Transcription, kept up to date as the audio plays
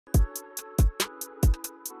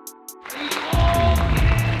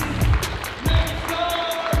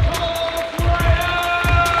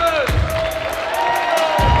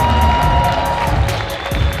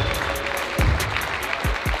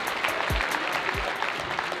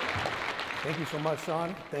Thank you so much,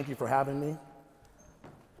 Sean. Thank you for having me.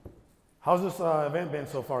 How's this event been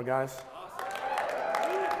so far, guys?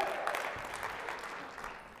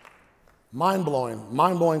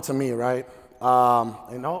 Mind-blowing to me, right?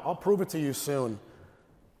 And I'll prove it to you soon.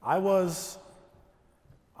 I was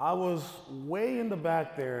way in the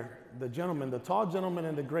back there. The gentleman, the tall gentleman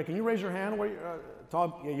in the gray. Can you raise your hand? Where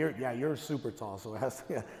tall? Yeah, you're super tall. So it has,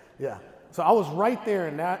 yeah. So I was right there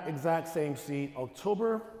in that exact same seat,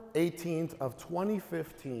 October 18th of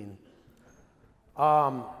 2015.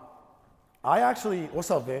 I actually,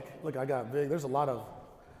 what's up, Vic? Look, I got Vic. There's a lot of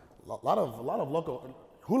local.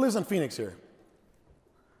 Who lives in Phoenix here?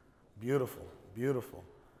 Beautiful, beautiful.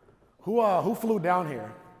 Who flew down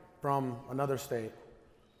here from another state?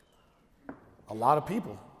 A lot of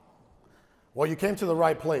people. Well, you came to the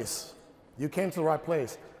right place. You came to the right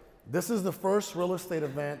place. This is the first real estate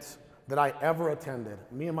event that I ever attended.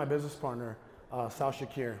 Me and my business partner, Sal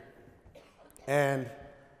Shakir. And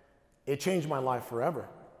it changed my life forever.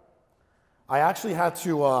 I actually had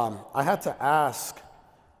to ask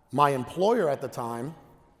my employer at the time,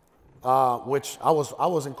 which I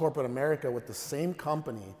was in corporate America with the same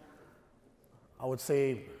company, I would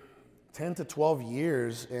say 10 to 12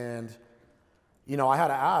 years. And, you know, I had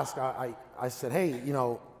to ask, I said, hey, you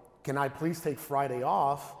know, can I please take Friday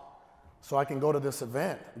off so I can go to this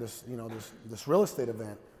event, this real estate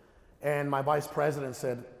event? And my vice president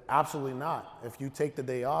said, absolutely not. If you take the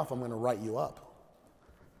day off, I'm going to write you up.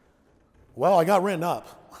 Well, I got written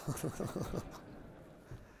up.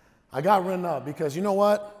 I got written up because you know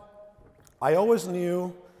what? I always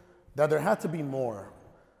knew that there had to be more.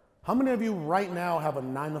 How many of you right now have a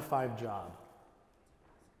 9-to-5 job?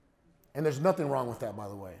 And there's nothing wrong with that, by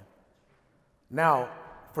the way. Now,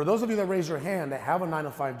 for those of you that raise your hand that have a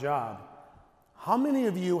 9-to-5 job, how many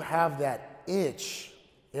of you have that itch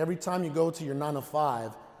every time you go to your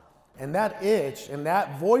 9-to-5, and that itch and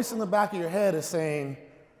that voice in the back of your head is saying,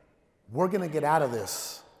 we're going to get out of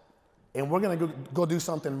this, and we're going to go do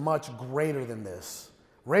something much greater than this?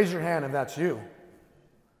 Raise your hand if that's you.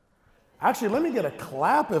 Actually, let me get a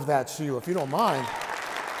clap if that's you, if you don't mind.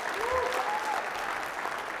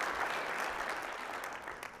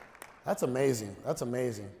 That's amazing. That's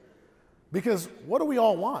amazing. Because what do we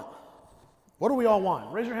all want? What do we all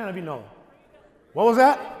want? Raise your hand if you know. What was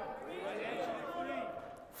that?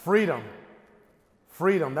 Freedom.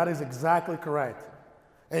 Freedom. That is exactly correct.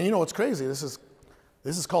 And you know what's crazy? This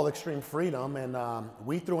is called Extreme Freedom, and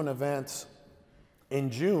we threw an event in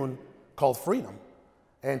June called Freedom.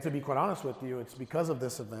 And to be quite honest with you, it's because of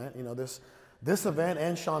this event. You know, this event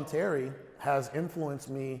and Sean Terry has influenced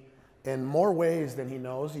me in more ways than he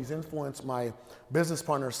knows. He's influenced my business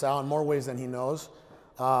partner, Sal, in more ways than he knows.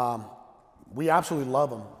 We absolutely love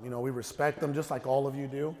him. You know, we respect him just like all of you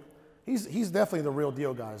do. He's definitely the real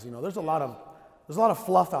deal, guys. You know, there's a lot of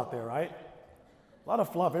fluff out there, right? A lot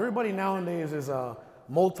of fluff. Everybody nowadays is a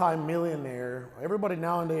multi-millionaire. Everybody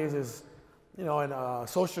nowadays is, you know, a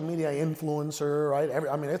social media influencer, right?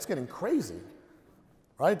 I mean, it's getting crazy,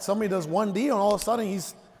 right? Somebody does one deal and all of a sudden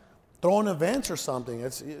he's throwing events or something.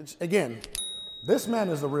 It's again, this man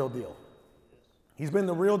is the real deal. He's been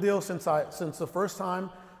the real deal since the first time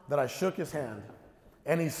that I shook his hand,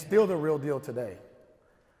 and he's still the real deal today.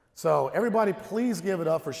 So everybody, please give it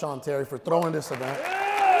up for Sean Terry for throwing this event.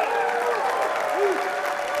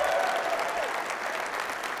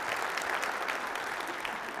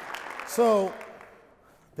 So,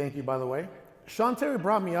 thank you, by the way. Sean Terry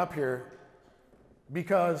brought me up here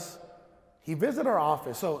because he visited our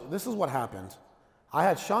office. So this is what happened. I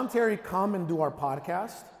had Sean Terry come and do our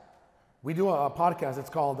podcast. We do a podcast. It's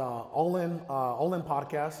called All In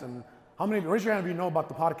Podcast. And how many, raise your hand if you know about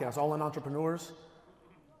the podcast, All In Entrepreneurs?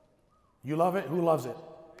 You love it? Who loves it?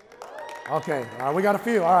 Okay, all right, we got a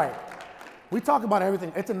few. All right. We talk about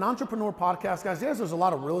everything. It's an entrepreneur podcast, guys. Yes, there's a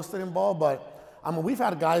lot of real estate involved, but I mean, we've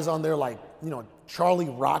had guys on there like, you know, Charlie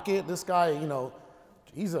Rocket. This guy, you know,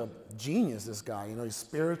 he's a genius, this guy. You know, he's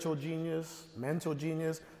spiritual genius, mental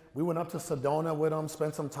genius. We went up to Sedona with him,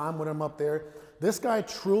 spent some time with him up there. This guy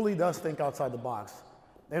truly does think outside the box.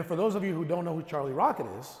 And for those of you who don't know who Charlie Rocket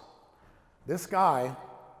is, this guy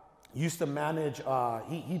used to manage,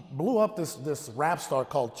 he blew up this rap star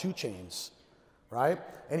called 2 Chainz, right?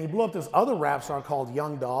 And he blew up this other rap star called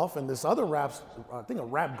Young Dolph, and this other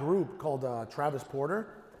rap group called Travis Porter.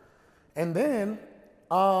 And then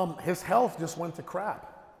his health just went to crap.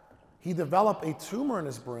 He developed a tumor in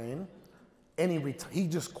his brain, and he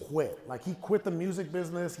just quit. Like, he quit the music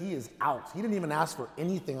business. He is out. He didn't even ask for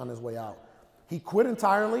anything on his way out. He quit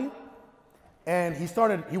entirely, and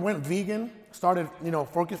he went vegan, started, you know,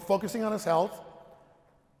 focusing on his health.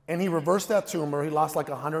 and he reversed that tumor. He lost like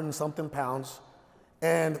 100 and something pounds.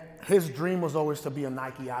 And his dream was always to be a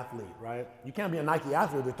Nike athlete, right? You can't be a Nike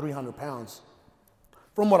athlete with 300 pounds,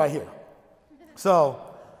 from what I hear. So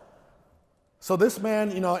this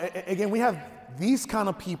man, you know, again, we have these kind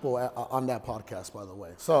of people on that podcast, by the way.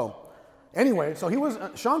 So anyway, so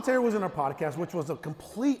Sean Terry was in our podcast, which was a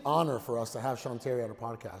complete honor for us to have Sean Terry at our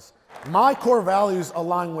podcast. My core values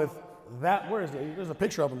align with that. Where is it? There's a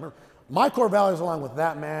picture of him. My core values align with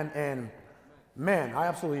that man, and man, I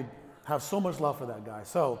absolutely have so much love for that guy.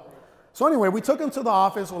 So anyway, we took him to the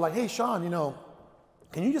office. We're like, hey, Sean, you know,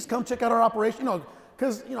 can you just come check out our operation? You know,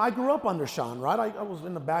 because, you know, I grew up under Sean, right? I was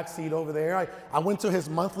in the back seat over there. I went to his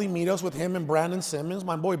monthly meetups with him and Brandon Simmons.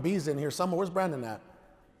 My boy B's in here somewhere. Where's Brandon at?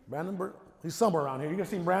 Brandon, he's somewhere around here. You guys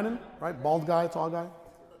seen Brandon, right? Bald guy, tall guy.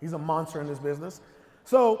 He's a monster in this business.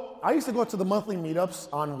 So I used to go to the monthly meetups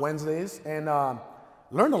on Wednesdays and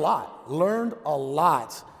learned a lot.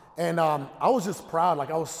 And I was just proud. Like,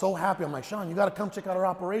 I was so happy. I'm like, Sean, you got to come check out our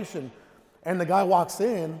operation. And the guy walks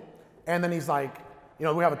in, and then he's like, you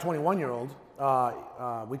know, we have a 21-year-old.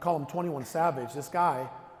 We call him 21 Savage. This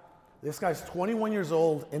guy's 21 years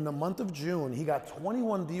old. In the month of June, he got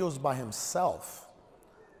 21 deals by himself.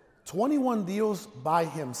 21 deals by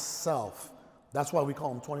himself. That's why we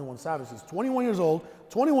call him 21 Savage. He's 21 years old,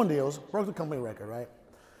 21 deals, broke the company record, right?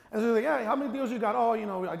 And so he's like, yeah, how many deals you got? Oh, you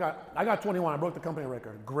know, I got 21. I broke the company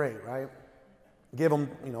record. Great, right? Give him,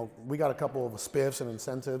 you know, we got a couple of spiffs and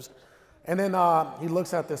incentives. And then he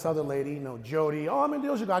looks at this other lady, you know, Jody. Oh, how many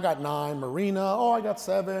deals you got? I got 9. Marina, oh, I got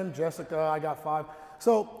 7. Jessica, I got 5.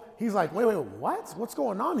 So he's like, wait, what? What's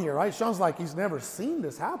going on here, right? Sean's like, he's never seen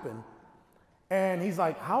this happen. And he's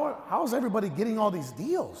like, how is everybody getting all these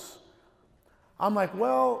deals? I'm like,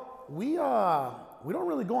 well, we don't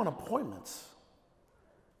really go on appointments.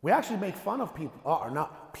 We actually make fun of people, or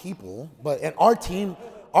not people, but at our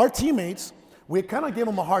teammates, we kind of give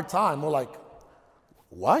them a hard time. We're like,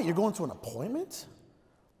 what? You're going to an appointment?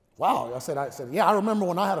 Wow. I said, yeah, I remember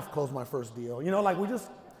when I had to close my first deal. You know, like we just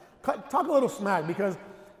talk a little smack, because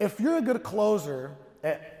if you're a good closer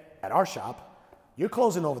at our shop, you're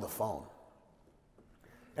closing over the phone.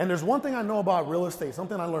 And there's one thing I know about real estate,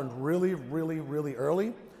 something I learned really, really, really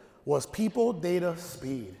early, was people, data,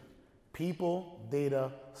 speed. People,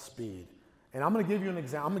 data, speed. And I'm going to give you an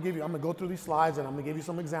example. I'm going to go through these slides and I'm going to give you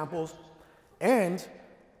some examples. And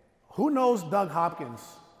who knows Doug Hopkins?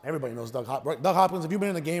 Everybody knows Doug Hopkins. Doug Hopkins, if you've been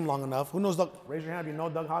in the game long enough, who knows Doug? Raise your hand if you know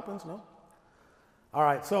Doug Hopkins. No? All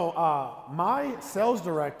right. So my sales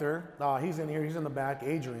director, he's in here. He's in the back,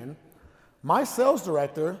 Adrian. My sales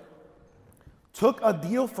director took a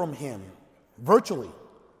deal from him virtually.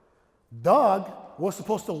 Doug was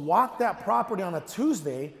supposed to walk that property on a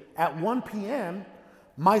Tuesday at 1 p.m.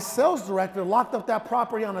 My sales director locked up that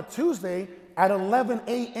property on a Tuesday at 11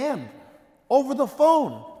 a.m. over the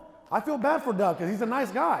phone. I feel bad for Doug because he's a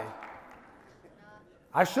nice guy.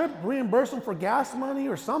 I should reimburse him for gas money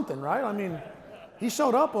or something, right? I mean, he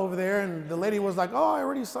showed up over there and the lady was like, oh, I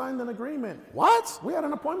already signed an agreement. What? We had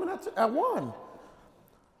an appointment at 1.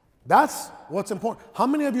 That's what's important. How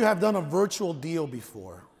many of you have done a virtual deal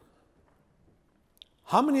before?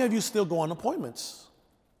 How many of you still go on appointments?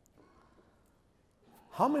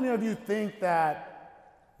 How many of you think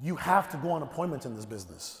that you have to go on appointments in this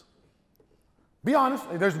business? Be honest,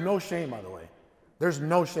 there's no shame, by the way. There's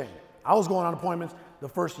no shame. I was going on appointments the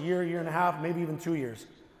first year, year and a half, maybe even 2 years.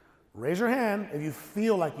 Raise your hand if you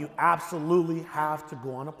feel like you absolutely have to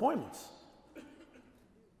go on appointments.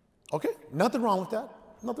 Okay, nothing wrong with that.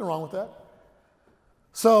 Nothing wrong with that.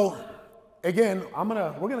 So, again,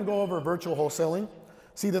 we're gonna go over virtual wholesaling.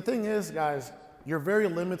 See, the thing is, guys, you're very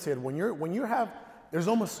limited there's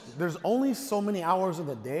only so many hours in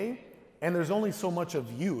the day, and there's only so much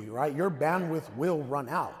of you, right? Your bandwidth will run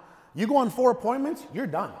out. You go on 4 appointments, you're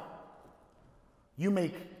done. You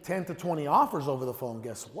make 10 to 20 offers over the phone,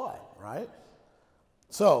 guess what, right?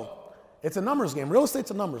 So it's a numbers game. Real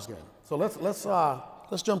estate's a numbers game. So let's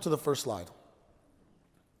jump to the first slide.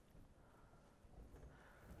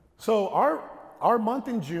 So our month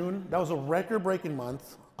in June, that was a record-breaking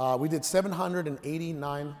month. We did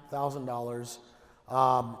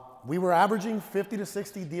 $789,000. We were averaging 50 to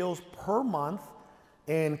 60 deals per month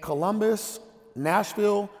in Columbus,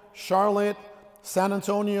 Nashville, Charlotte, San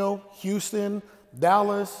Antonio, Houston,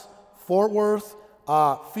 Dallas, Fort Worth,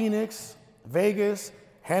 Phoenix, Vegas,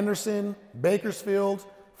 Henderson, Bakersfield,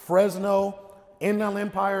 Fresno, Inland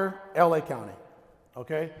Empire, LA County.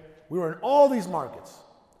 Okay? We were in all these markets.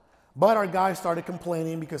 But our guys started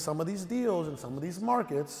complaining because some of these deals in some of these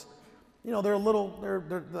markets, you know,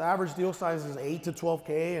 the average deal size is 8 to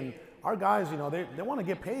 12K, and our guys, you know, they want to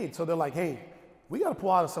get paid. So they're like, hey, we got to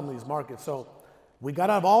pull out of some of these markets. So we got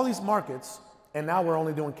out of all these markets, and now we're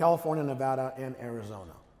only doing California, Nevada, and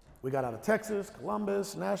Arizona. We got out of Texas,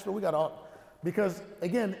 Columbus, Nashville. We got all, because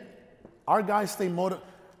again, our guys stay motivated.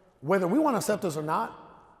 Whether we want to accept this or not,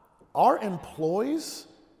 our employees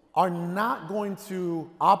are not going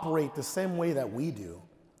to operate the same way that we do.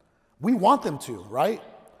 We want them to, right?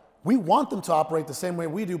 We want them to operate the same way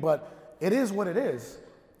we do, but it is what it is.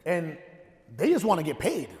 And they just want to get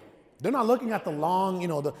paid. They're not looking at the long, you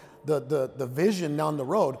know, the vision down the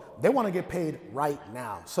road. They want to get paid right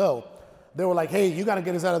now. So they were like, hey, you got to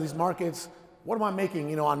get us out of these markets. What am I making,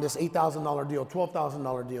 you know, on this $8,000 deal,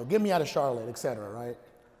 $12,000 deal? Get me out of Charlotte, et cetera, right?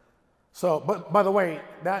 So, but by the way,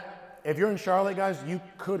 that if you're in Charlotte, guys, you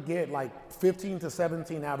could get like 15 to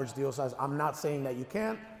 17 average deal size. I'm not saying that you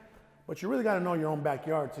can't, but you really got to know your own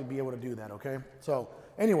backyard to be able to do that, okay? So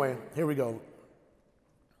anyway, here we go.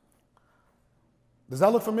 Does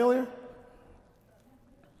that look familiar?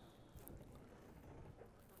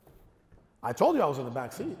 I told you I was in the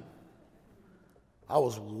back seat. I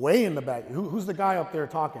was way in the back. Who's the guy up there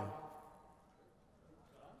talking?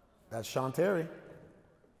 That's Sean Terry.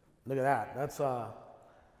 Look at that.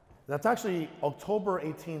 That's actually October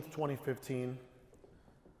 18th, 2015.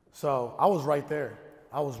 So I was right there.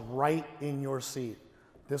 I was right in your seat.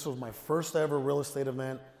 This was my first ever real estate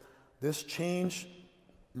event. This changed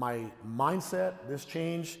my mindset. This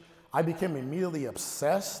changed. I became immediately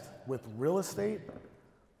obsessed with real estate,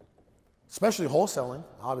 especially wholesaling,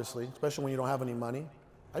 obviously, especially when you don't have any money.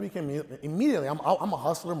 I became immediately, I'm a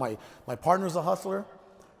hustler. My partner's a hustler.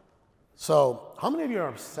 So how many of you are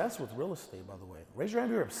obsessed with real estate, by the way? Raise your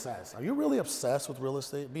hand if you're obsessed. Are you really obsessed with real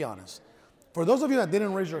estate? Be honest. For those of you that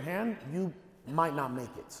didn't raise your hand, you might not make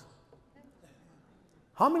it.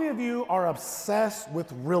 How many of you are obsessed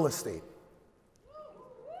with real estate?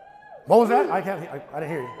 What was that? I didn't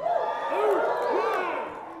hear you.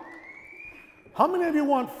 How many of you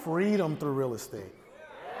want freedom through real estate?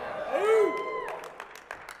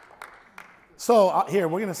 So here,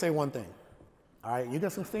 we're going to say one thing. All right, you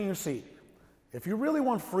got some stay in your seat. If you really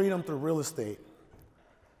want freedom through real estate,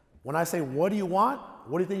 when I say, what do you want?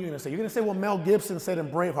 What do you think you're going to say? You're going to say what Mel Gibson said in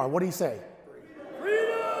Braveheart. What do you say?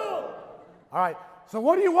 Freedom! All right, so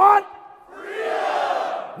what do you want?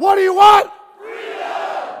 Freedom! What do you want?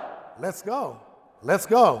 Freedom! Let's go. Let's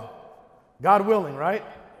go. God willing, right?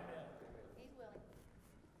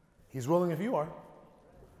 He's willing if you are.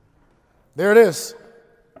 There it is.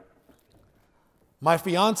 My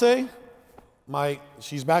fiance,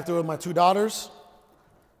 she's back there with my two daughters.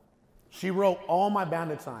 She wrote all my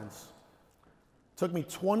bandit signs. Took me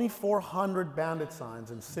 2,400 bandit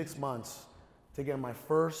signs in 6 months to get my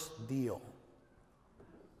first deal.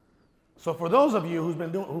 So for those of you who've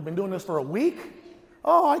been doing this for a week,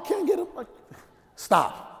 oh, I can't get it.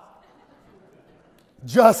 Stop.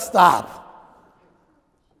 Just stop.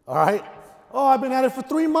 All right? Oh, I've been at it for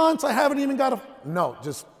 3 months. I haven't even got a... No,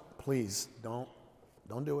 just please don't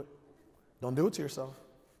do it. Don't do it to yourself.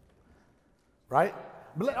 Right?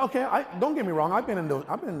 But, okay, don't get me wrong. I've been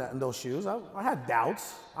in those shoes. I had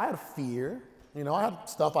doubts. I had fear. You know, I had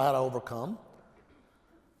stuff I had to overcome.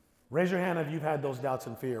 Raise your hand if you've had those doubts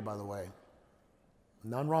and fear, by the way.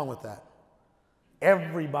 None wrong with that.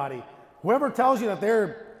 Everybody, whoever tells you that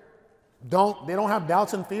they don't have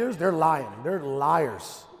doubts and fears, they're lying. They're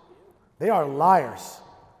liars. They are liars.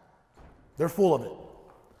 They're full of it.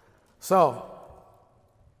 So,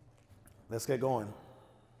 let's get going.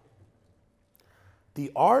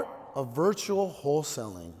 The art of virtual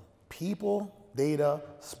wholesaling. People, data,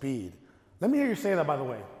 speed. Let me hear you say that, by the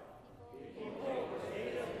way. People,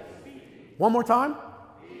 data, speed. One more time.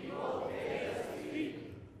 People, data, speed.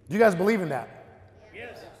 Do you guys believe in that?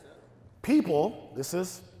 Yes. People, this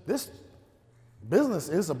business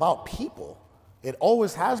is about people. It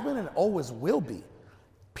always has been and always will be.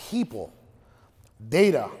 People.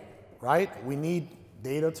 Data, right? We need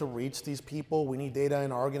data to reach these people. We need data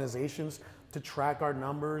in our organizations to track our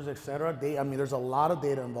numbers, et cetera. There's a lot of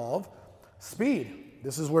data involved. Speed.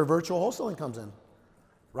 This is where virtual wholesaling comes in,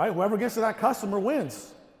 right? Whoever gets to that customer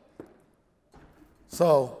wins.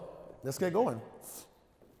 So let's get going.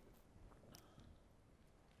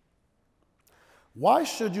 Why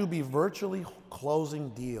should you be virtually closing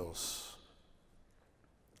deals?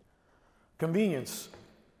 Convenience.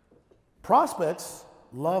 Prospects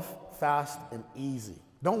love fast and easy.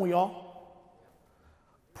 Don't we all?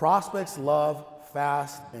 Prospects love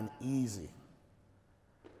fast and easy.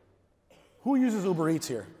 Who uses Uber Eats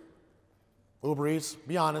here? Uber Eats,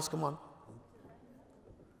 be honest, come on.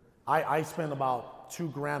 I spend about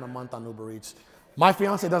 $2,000 a month on Uber Eats. My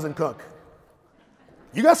fiance doesn't cook.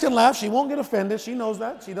 You guys can laugh, she won't get offended, she knows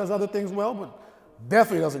that. She does other things well, but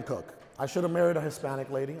Definitely doesn't cook. I should have married a Hispanic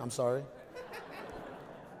lady. I'm sorry.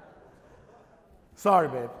 Sorry,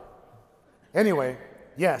 babe. Anyway,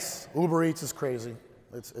 yes, Uber Eats is crazy.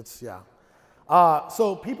 Yeah.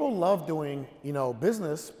 So people love doing,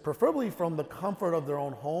 business, preferably from the comfort of their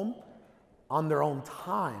own home, on their own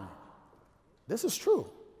time. This is true.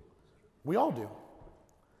 We all do.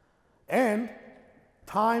 And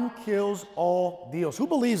time kills all deals. Who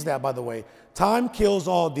believes that, by the way? Time kills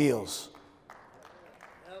all deals.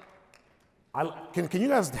 Can you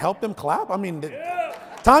guys help them clap? I mean,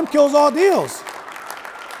 time kills all deals.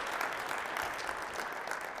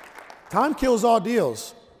 Time kills all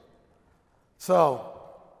deals. So,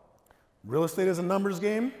 real estate is a numbers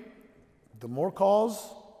game. The more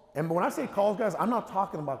calls, and when I say calls, guys, I'm not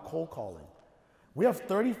talking about cold calling. We have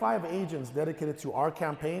 35 agents dedicated to our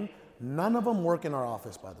campaign. None of them work in our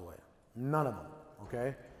office, by the way. None of them,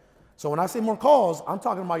 okay? So when I say more calls, I'm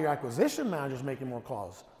talking about your acquisition managers making more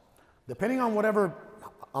calls. Depending on whatever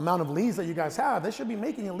amount of leads that you guys have, they should be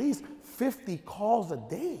making at least 50 calls a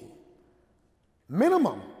day.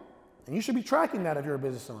 Minimum. And you should be tracking that if you're a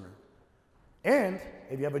business owner. And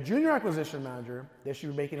if you have a junior acquisition manager, they should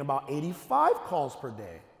be making about 85 calls per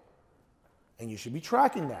day. And you should be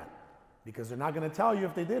tracking that because they're not going to tell you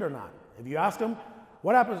if they did or not. If you ask them,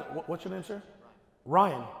 what happens? What's your name, sir?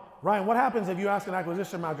 Ryan. Ryan, what happens if you ask an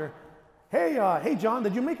acquisition manager, hey, John,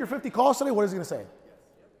 did you make your 50 calls today? What is he going to say?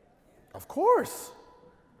 Of course.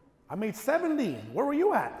 I made 70. Where were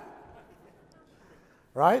you at?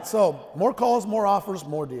 Right? So more calls, more offers,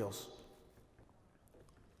 more deals.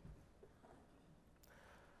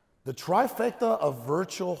 The trifecta of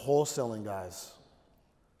virtual wholesaling, guys.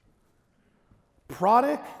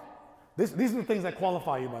 Product, these are the things that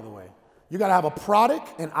qualify you, by the way. You got to have a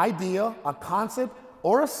product, an idea, a concept,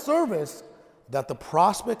 or a service that the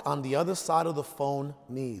prospect on the other side of the phone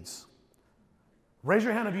needs. Raise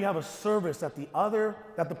your hand if you have a service that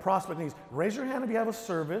the prospect needs. Raise your hand if you have a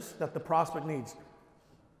service that the prospect needs.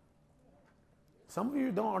 Some of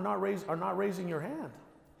you are not raising your hand.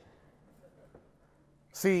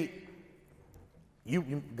 See,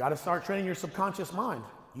 you got to start training your subconscious mind.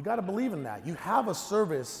 You got to believe in that. You have a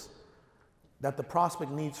service that the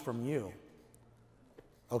prospect needs from you.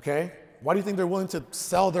 Okay? Why do you think they're willing to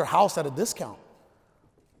sell their house at a discount?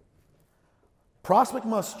 Prospect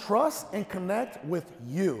must trust and connect with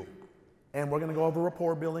you. And we're going to go over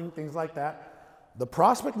rapport building, things like that. The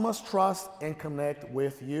prospect must trust and connect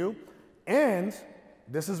with you. And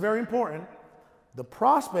this is very important. The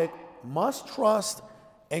prospect must trust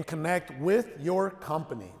and connect with your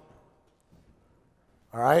company.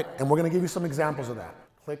 All right? And we're going to give you some examples of that.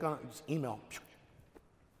 Click on it, just email.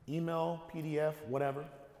 Email, PDF, whatever.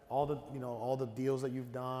 All the deals that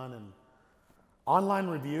you've done and online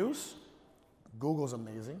reviews. Google's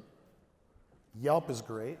amazing. Yelp is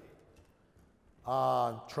great.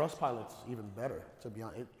 Trustpilot's even better, to be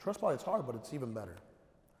honest. Trustpilot's hard, but it's even better.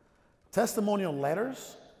 Testimonial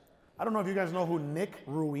letters. I don't know if you guys know who Nick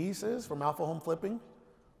Ruiz is from Alpha Home Flipping.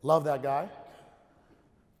 Love that guy.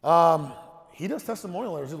 He does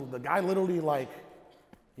testimonial letters. The guy literally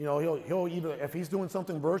he'll either, if he's doing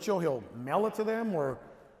something virtual, he'll mail it to them or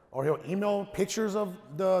he'll email pictures of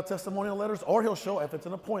the testimonial letters, or he'll show, if it's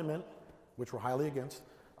an appointment, which we're highly against,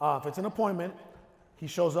 if it's an appointment, he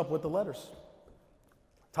shows up with the letters.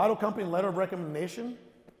 Title company letter of recommendation.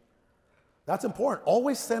 That's important.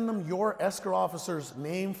 Always send them your escrow officer's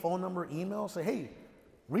name, phone number, email. Say, hey,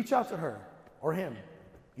 reach out to her or him.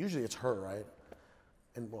 Usually it's her, right?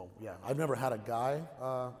 And well, yeah, I've never had a guy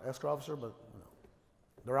escrow officer, but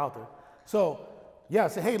they're out there. So yeah,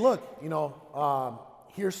 say, hey, look,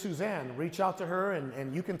 here's Suzanne. Reach out to her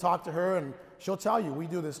and you can talk to her and she'll tell you. We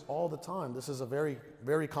do this all the time. This is a very,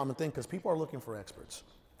 very common thing because people are looking for experts.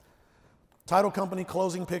 Title company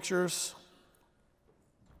closing pictures,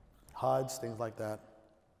 HUDs, things like that.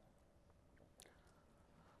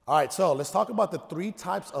 All right, so let's talk about the 3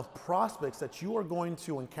 types of prospects that you are going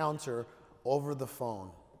to encounter over the phone.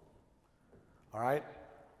 All right?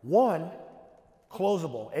 1,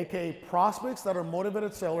 closable, aka prospects that are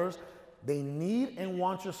motivated sellers. They need and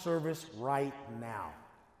want your service right now.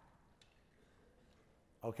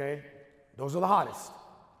 Okay? Those are the hottest.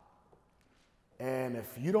 And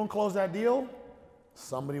if you don't close that deal,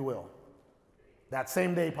 somebody will. That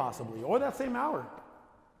same day possibly, or that same hour.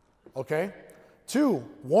 Okay? 2,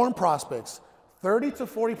 warm prospects. 30 to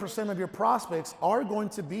 40% of your prospects are going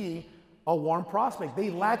to be a warm prospect. They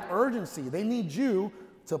lack urgency. They need you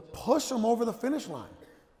to push them over the finish line.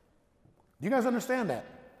 Do you guys understand that?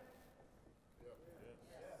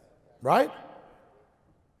 Right?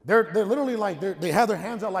 They're literally like, they have their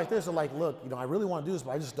hands out like this. They're like, look, I really want to do this,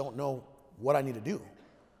 but I just don't know what I need to do.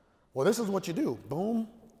 Well, this is what you do. Boom,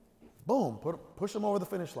 boom, push them over the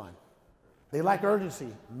finish line. They like urgency.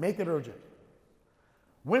 Make it urgent.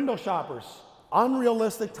 Window shoppers,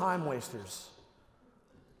 unrealistic time wasters.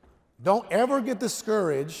 Don't ever get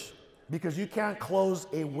discouraged because you can't close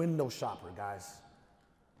a window shopper, guys.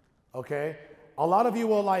 Okay? A lot of you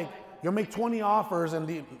will you'll make 20 offers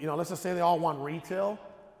and let's just say they all want retail.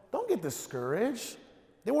 Don't get discouraged.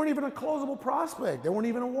 They weren't even a closable prospect. They weren't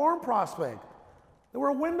even a warm prospect. They were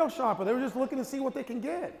a window shopper. They were just looking to see what they can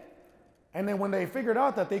get. And then when they figured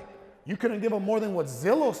out that you couldn't give them more than what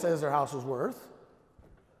Zillow says their house was worth,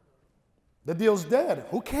 the deal's dead.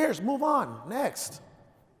 Who cares? Move on. Next.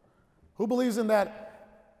 Who believes in that?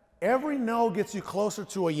 Every no gets you closer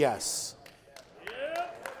to a yes.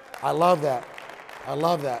 I love that. I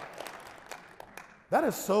love that. That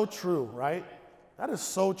is so true, right? That is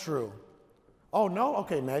so true. Oh, no?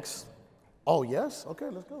 Okay, next. Oh, yes? Okay,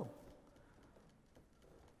 let's go.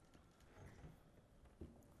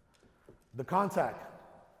 The contact.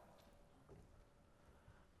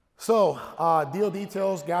 So, deal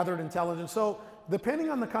details, gathered intelligence. So, depending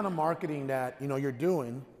on the kind of marketing that you're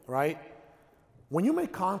doing, right? When you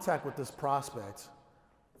make contact with this prospect,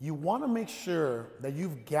 you want to make sure that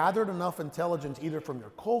you've gathered enough intelligence either from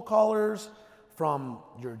your cold callers, from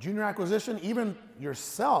your junior acquisition, even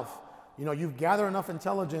yourself. You've gathered enough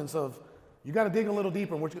intelligence you got to dig a little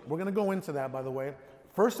deeper. We're going to go into that, by the way.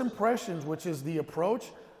 First impressions, which is the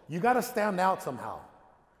approach, you got to stand out somehow.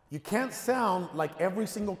 You can't sound like every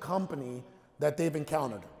single company that they've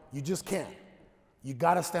encountered. You just can't. You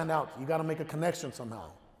got to stand out. You got to make a connection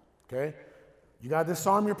somehow. Okay? You got to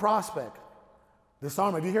disarm your prospect.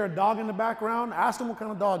 Disarm. If you hear a dog in the background, ask them what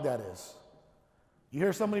kind of dog that is. You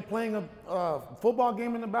hear somebody playing a football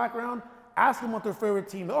game in the background, ask them what their favorite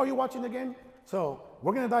team is. Oh, you watching the game? So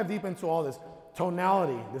we're going to dive deep into all this.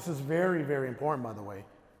 Tonality. This is very, very important, by the way.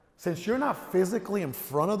 Since you're not physically in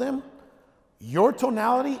front of them, your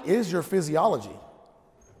tonality is your physiology.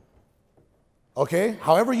 Okay?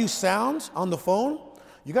 However you sound on the phone,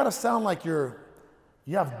 you got to sound like you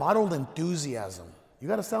have bottled enthusiasm. You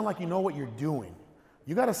got to sound like you know what you're doing.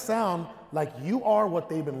 You got to sound like you are what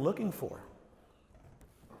they've been looking for.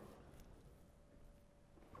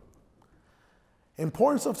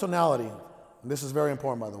 Importance of tonality. This is very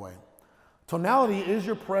important, by the way. Tonality is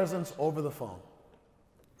your presence over the phone.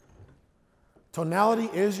 Tonality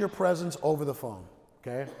is your presence over the phone,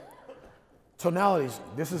 okay? Tonalities,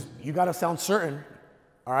 you got to sound certain,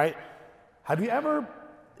 all right? Have you ever,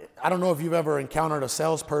 I don't know if you've ever encountered a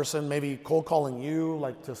salesperson maybe cold calling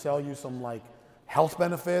you, to sell you some, health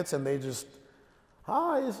benefits, and they just,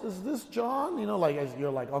 hi, is this John?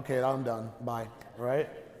 You're like, okay, I'm done, bye, right?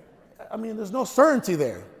 I mean, there's no certainty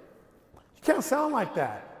there. You can't sound like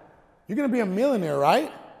that. You're going to be a millionaire,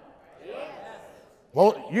 right? Yes.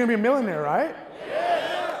 Well, you're going to be a millionaire, right?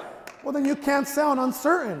 Yes. Well, then you can't sound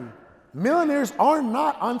uncertain. Millionaires are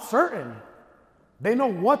not uncertain. They know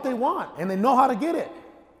what they want, and they know how to get it.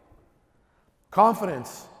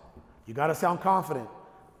 Confidence. You got to sound confident.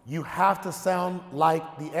 You have to sound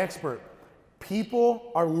like the expert.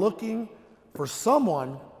 People are looking for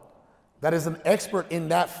someone that is an expert in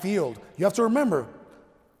that field. You have to remember,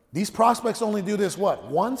 these prospects only do this,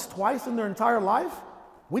 once, twice in their entire life?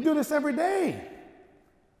 We do this every day.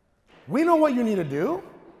 We know what you need to do.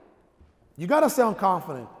 You got to sound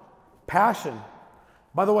confident. Passion.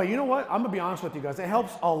 By the way, you know what? I'm going to be honest with you guys. It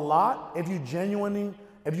helps a lot if you genuinely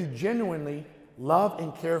love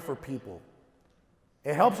and care for people.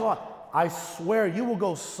 It helps a lot. I swear you will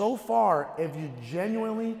go so far if you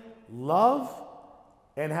genuinely love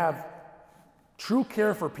and have true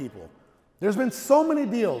care for people. There's been so many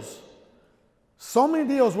deals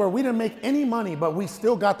where we didn't make any money, but we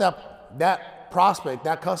still got that prospect,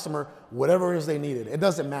 that customer, whatever it is they needed. It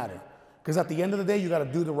doesn't matter. Because at the end of the day, you got to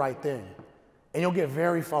do the right thing. And you'll get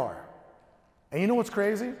very far. And you know what's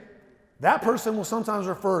crazy? That person will sometimes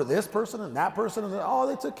refer to this person and that person and oh,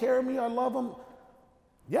 they took care of me, I love them.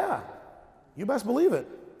 Yeah, you best believe it.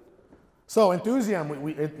 So enthusiasm,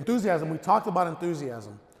 we talked about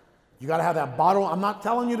enthusiasm. You got to have that bottle. I'm not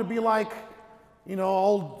telling you to be like,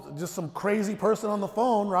 just some crazy person on the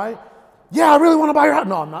phone, right? Yeah, I really want to buy your house.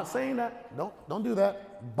 No, I'm not saying that. Don't do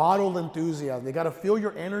that. Bottled enthusiasm. They got to feel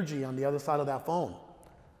your energy on the other side of that phone.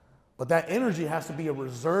 But that energy has to be a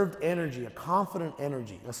reserved energy, a confident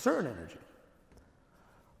energy, a certain energy.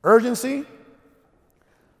 Urgency.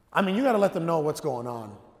 I mean, you got to let them know what's going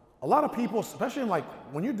on. A lot of people, especially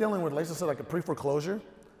when you're dealing with, let's just say like a pre-foreclosure,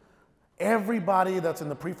 everybody that's in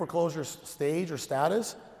the pre-foreclosure stage or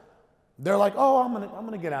status, they're like, oh, I'm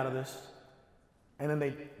gonna get out of this. And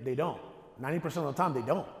then they don't. 90% of the time they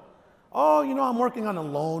don't. Oh, I'm working on a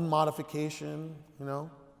loan modification, and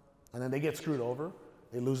then they get screwed over.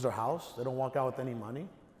 They lose their house. They don't walk out with any money.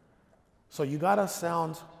 So you gotta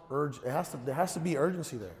sound urgent. There has to be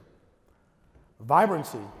urgency there.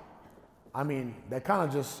 Vibrancy. I mean, that kind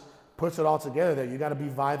of just puts it all together there. You gotta be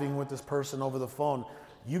vibing with this person over the phone.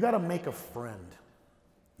 You gotta make a friend.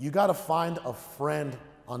 You gotta find a friend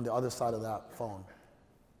on the other side of that phone.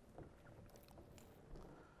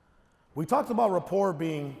 We talked about rapport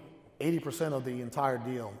being 80% of the entire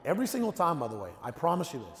deal. Every single time, by the way. I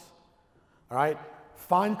promise you this. All right?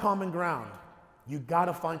 Find common ground. You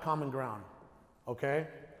gotta find common ground. Okay?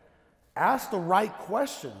 Ask the right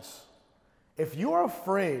questions. If you're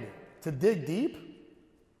afraid to dig deep,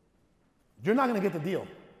 you're not gonna get the deal.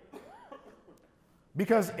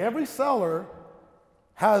 Because every seller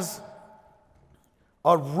has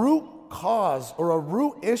a root cause or a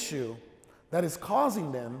root issue that is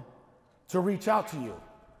causing them to reach out to you.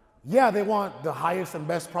 Yeah, they want the highest and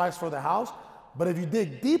best price for the house, but if you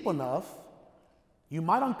dig deep enough, you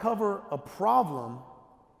might uncover a problem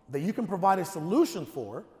that you can provide a solution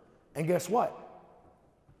for, and guess what?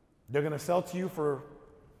 They're gonna sell to you for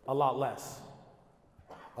a lot less.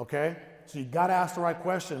 Okay? So you gotta ask the right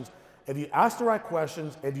questions. If you ask the right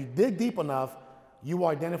questions, if you dig deep enough, you will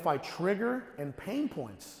identify trigger and pain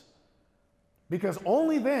points. Because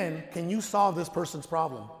only then can you solve this person's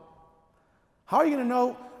problem. How are you gonna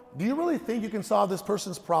know? Do you really think you can solve this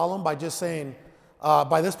person's problem by just saying,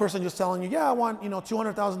 by this person just telling you, yeah, I want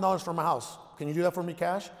 $200,000 for my house. Can you do that for me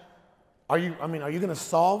cash? Are you gonna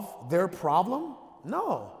solve their problem?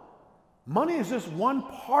 No. Money is just one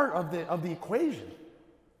part of the equation.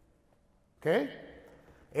 Okay?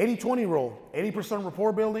 80-20 rule. 80%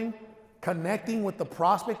 rapport building, connecting with the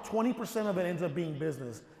prospect. 20% of it ends up being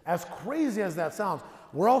business. As crazy as that sounds,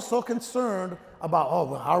 we're all so concerned about,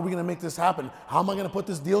 how are we gonna make this happen? How am I gonna put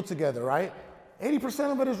this deal together, right?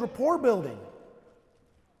 80% of it is rapport building.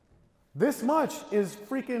 This much is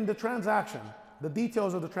freaking the transaction, the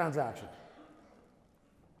details of the transaction.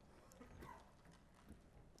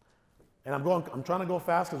 And I'm trying to go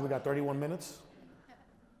fast because we got 31 minutes.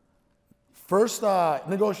 First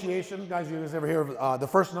negotiation, guys, you guys ever hear of the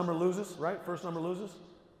first number loses, right? First number loses.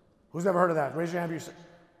 Who's ever heard of that? Raise your hand if you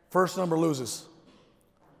first number loses.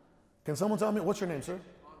 Can someone tell me, what's your name, sir? Onward.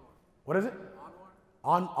 What is it?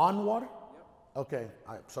 Onward. Onward? Yep. Okay.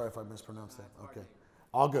 Sorry if I mispronounced that. Okay.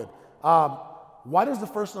 All good. Why does the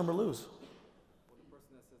first number lose? Well, the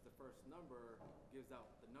person that says the first number gives out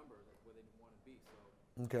the number where they want to be. So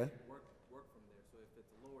okay. Work from there. So if it's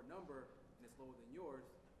a lower number and it's lower than yours,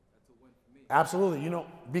 that's a win for me. Absolutely.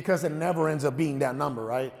 Because it never ends up being that number,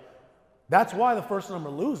 right? That's why the first number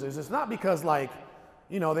loses. It's not because they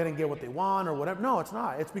didn't get what they want or whatever. No, it's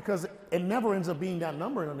not. It's because it never ends up being that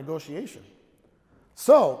number in a negotiation.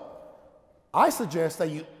 So I suggest that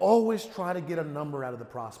you always try to get a number out of the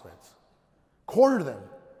prospects. Corner them.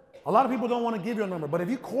 A lot of people don't want to give you a number, but if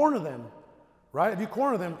you corner them, right? If you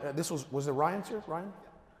corner them, was it Ryan, sir? Ryan?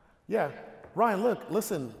 Yeah. Ryan, look,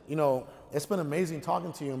 listen, it's been amazing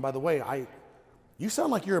talking to you. And by the way, you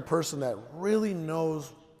sound like you're a person that really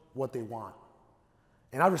knows what they want.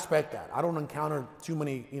 And I respect that. I don't encounter too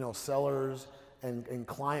many, sellers and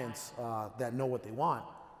clients that know what they want.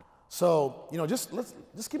 So, just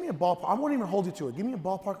give me a ballpark. I won't even hold you to it. Give me a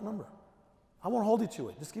ballpark number. I won't hold you to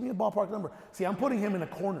it. Just give me a ballpark number. See, I'm putting him in a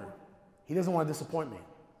corner. He doesn't want to disappoint me,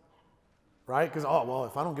 right? Because,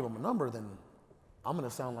 if I don't give him a number, then I'm going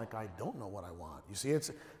to sound like I don't know what I want. You see,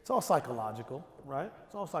 it's all psychological, right?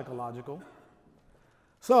 It's all psychological.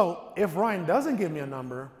 So if Ryan doesn't give me a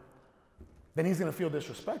number, then he's going to feel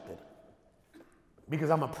disrespected because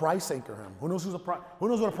I'm a price anchor him. Who knows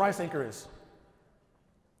what a price anchor is?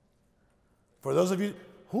 For those of you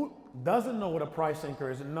who doesn't know what a price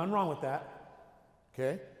anchor is, and nothing wrong with that.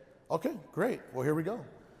 Okay, great. Well, here we go.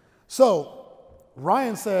 So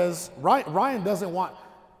Ryan says, Ryan doesn't want,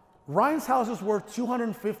 Ryan's house is worth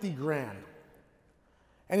 $250,000.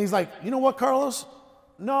 And he's like, you know what, Carlos?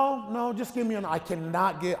 No, just give me I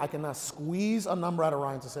cannot squeeze a number out of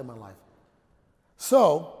Ryan to save my life.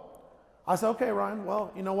 So I said, okay, Ryan,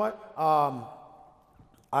 well, you know what?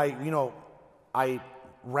 I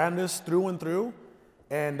ran this through and through,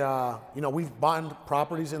 and we've bought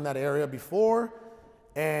properties in that area before,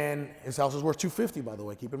 and his house is worth $250,000, by the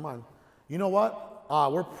way, keep in mind. You know what?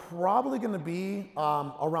 We're probably going to be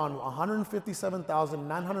around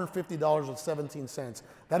 $157,950.17.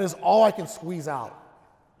 That is all I can squeeze out.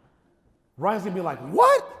 Ryan's going to be like,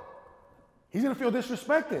 what? He's going to feel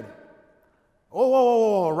disrespected.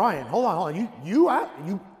 Whoa, Ryan, hold on.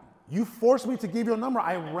 You forced me to give you a number.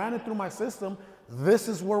 I ran it through my system. This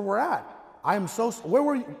is where we're at. I am so, where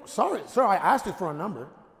were you? Sorry, sir, I asked you for a number,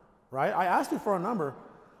 right? I asked you for a number.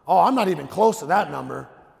 Oh, I'm not even close to that number.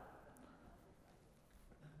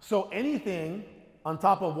 So anything on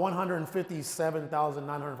top of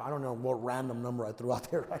 157,900, I don't know what random number I threw out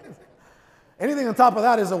there, right? Anything on top of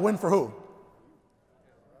that is a win for who?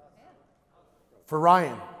 For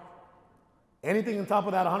Ryan. Anything on top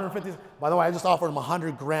of that, 150. By the way, I just offered him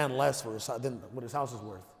 100 grand less for than what his house is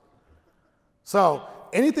worth. So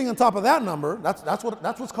anything on top of that number, that's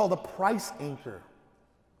what's called a price anchor.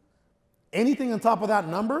 Anything on top of that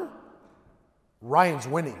number, Ryan's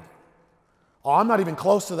winning. Oh, I'm not even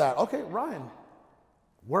close to that. Okay, Ryan,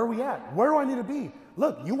 where are we at? Where do I need to be?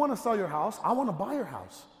 Look, you want to sell your house. I want to buy your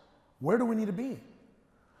house. Where do we need to be?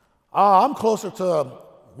 I'm closer to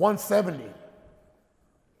 170.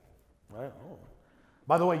 Right? Oh.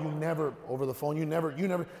 By the way, you never, over the phone, you never,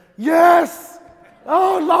 yes!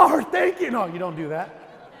 Oh, Lord, thank you. No, you don't do that.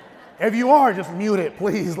 If you are, just mute it,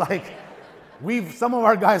 please. Like, some of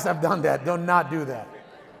our guys have done that. Do not do that.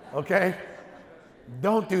 Okay?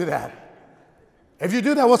 Don't do that. If you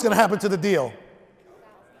do that, what's going to happen to the deal?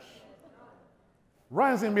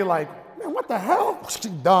 Ryan's going to be like, man, what the hell?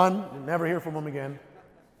 Done. You never hear from him again.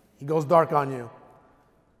 He goes dark on you.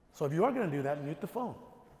 So if you are going to do that, mute the phone.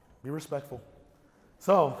 Be respectful.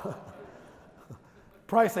 So,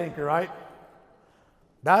 price anchor, right?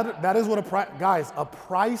 That is what a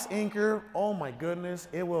price anchor, oh my goodness,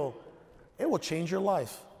 it will change your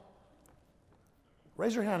life.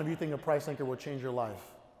 Raise your hand if you think a price anchor will change your life.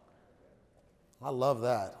 I love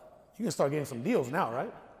that. You can start getting some deals now,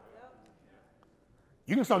 right?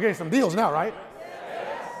 You can start getting some deals now, right?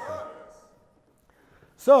 Yes.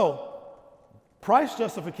 So, price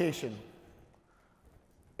justification.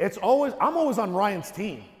 I'm always on Ryan's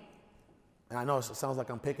team. And I know it sounds like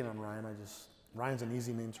I'm picking on Ryan. Ryan's an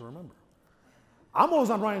easy name to remember. I'm always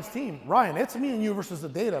on Ryan's team. Ryan, it's me and you versus the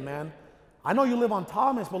data, man. I know you live on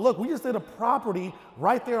Thomas, but look, we just did a property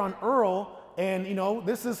right there on Earl, and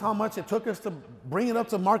this is how much it took us to bring it up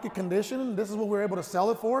to market condition. This is what we were able to sell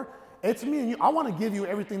it for. It's me and you. I want to give you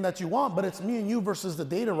everything that you want, but it's me and you versus the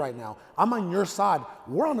data right now. I'm on your side.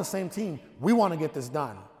 We're on the same team. We want to get this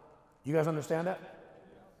done. You guys understand that?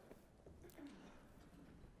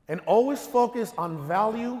 And always focus on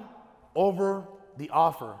value over the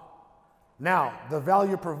offer. Now, the value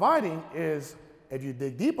you're providing is, if you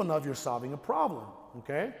dig deep enough, you're solving a problem,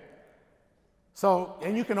 okay? So,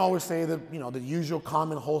 and you can always say that, the usual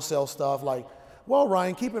common wholesale stuff like, well,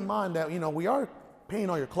 Ryan, keep in mind that, we are paying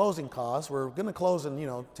all your closing costs. We're going to close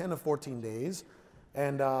in, 10 to 14 days.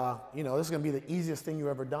 And, this is going to be the easiest thing you've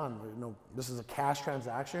ever done. This is a cash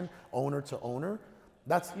transaction, owner to owner.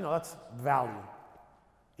 That's value.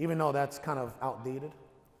 Even though that's kind of outdated,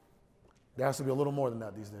 there has to be a little more than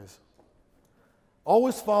that these days.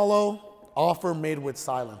 Always follow offer made with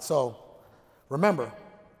silence. So remember,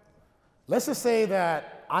 let's just say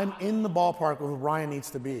that I'm in the ballpark where Ryan needs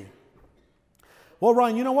to be. Well,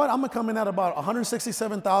 Ryan, you know what? I'm going to come in at about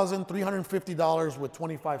 $167,350 with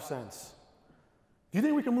 25 cents. Do you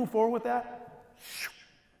think we can move forward with that?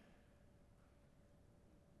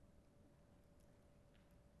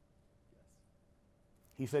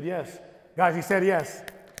 He said yes. Guys, he said yes.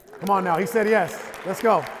 Come on now, he said yes. Let's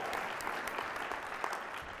go.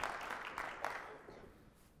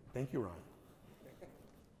 Thank you, Ron.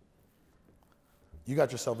 You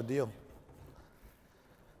got yourself a deal.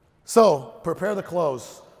 So, prepare the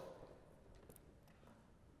close.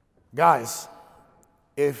 Guys,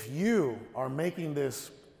 if you are making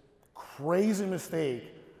this crazy mistake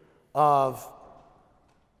of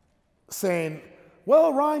saying,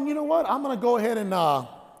 well, Ryan, you know what? I'm going to go ahead and,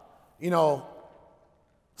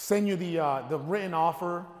 send you the written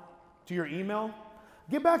offer to your email.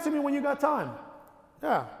 Get back to me when you got time.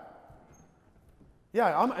 Yeah.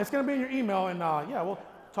 Yeah, it's going to be in your email, and we'll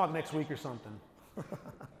talk next week or something.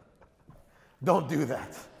 Don't do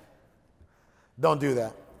that. Don't do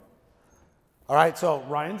that. All right, so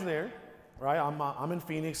Ryan's there, right? I'm in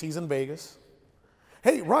Phoenix. He's in Vegas.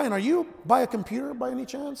 Hey, Ryan, are you by a computer by any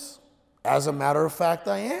chance? As a matter of fact,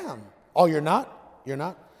 I am. Oh, you're not? You're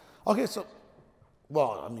not? Okay, so,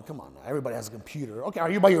 well, I mean, come on. Everybody has a computer. Okay,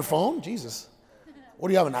 are you by your phone? Jesus. What,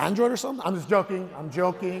 do you have, an Android or something? I'm just joking. I'm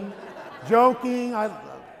joking. Joking. I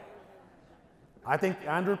think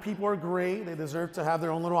Android people are great. They deserve to have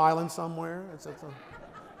their own little island somewhere.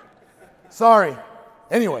 Sorry.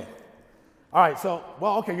 Anyway. All right, so,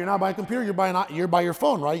 well, okay, you're not by a computer. You're by your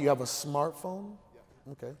phone, right? You have a smartphone?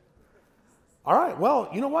 Okay. All right, well,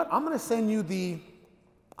 you know what? I'm going to send you the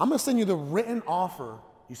written offer.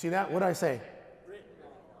 You see that? What did I say?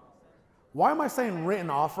 Why am I saying written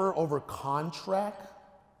offer over contract?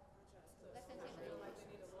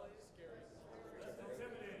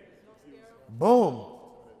 Boom.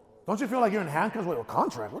 Don't you feel like you're in handcuffs? Wait, a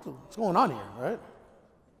contract? What's going on here, right?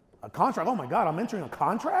 A contract? Oh my God, I'm entering a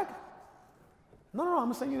contract? No, I'm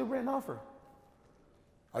gonna send you the written offer.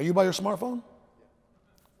 Are you by your smartphone?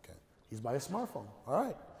 Okay, he's by his smartphone.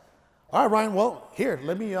 All right, Ryan. Well, here,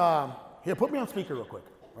 let me put me on speaker real quick.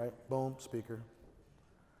 Right, boom, speaker.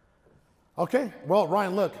 Okay, well,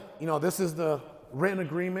 Ryan, look, this is the written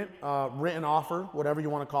agreement, written offer, whatever you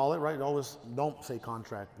want to call it, right? Always don't say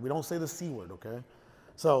contract. We don't say the C word, okay?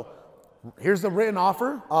 So here's the written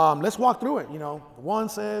offer. Let's walk through it. One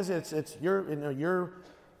says it's your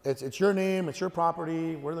name, it's your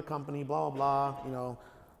property, we're the company, blah blah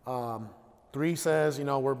blah. 3 says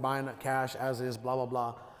we're buying it cash as is, blah blah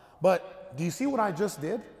blah. But do you see what I just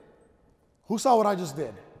did? Who saw what I just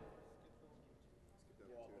did?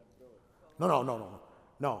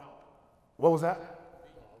 No. What was that?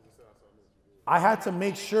 I had to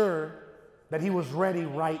make sure that he was ready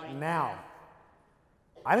right now.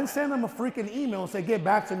 I didn't send him a freaking email and say, get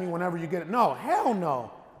back to me whenever you get it. No, hell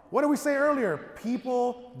no. What did we say earlier?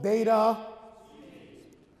 People, data.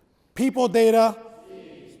 People, data.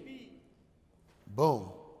 Boom.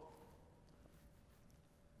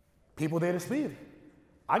 People, data, speed.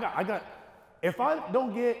 If I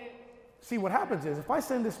don't get, see what happens is, if I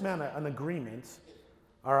send this man an agreement,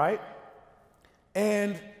 all right,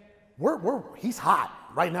 and he's hot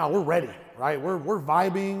right now, we're ready, right? We're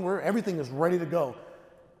vibing, everything is ready to go.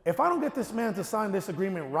 If I don't get this man to sign this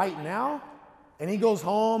agreement right now, and he goes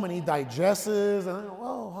home and he digests, and I go,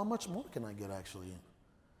 well, how much more can I get actually?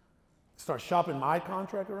 Start shopping my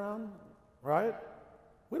contract around, right?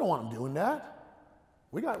 We don't want him doing that.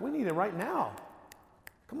 We need it right now.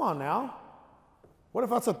 Come on now. What if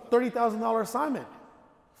that's a $30,000 assignment?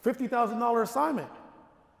 $50,000 assignment?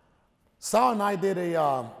 Sal and I did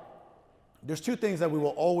there's 2 things that we will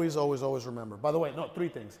always remember. By the way, no, 3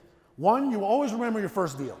 things. 1, you will always remember your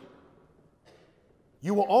first deal.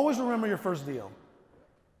 You will always remember your first deal.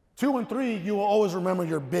 2 and 3, you will always remember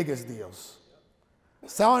your biggest deals.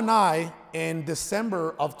 Sal and I, in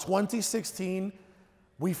December of 2016,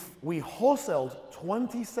 we wholesaled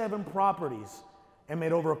 27 properties and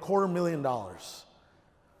made over $250,000.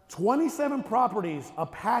 27 properties, a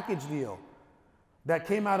package deal that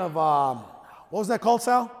came out of, what was that called,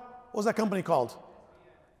 Sal? What was that company called?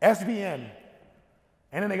 SVN.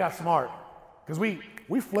 And then they got smart, because we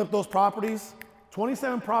flipped those properties,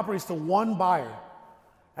 27 properties to 1 buyer.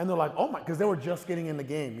 And they're like, oh my, because they were just getting in the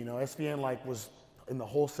game. SVN was in the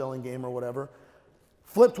wholesaling game or whatever.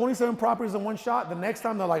 Flipped 27 properties in 1 shot. The next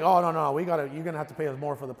time they're like, oh, no, you're going to have to pay us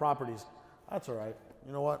more for the properties. That's all right.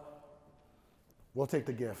 You know what? We'll take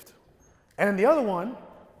the gift. And then the other one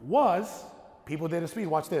was people data speed.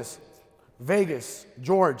 Watch this. Vegas,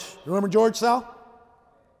 George. You remember George, Sal?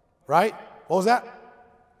 Right? What was that?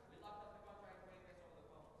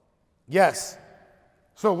 Yes.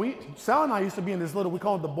 So Sal and I used to be in this we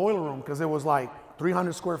call it the boiler room, because it was like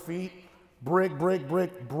 300 square feet, brick,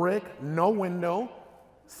 no window,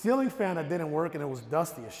 ceiling fan that didn't work, and it was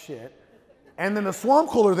dusty as shit. And then the swamp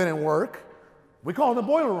cooler didn't work. We call it the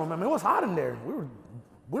boiler room. I mean, it was hot in there.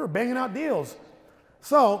 We were banging out deals.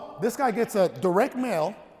 So this guy gets a direct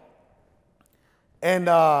mail, and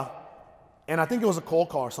I think it was a cold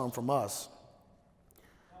call or something from us.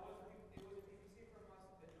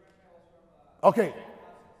 Okay.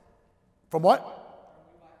 From what?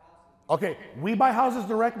 Okay, we buy houses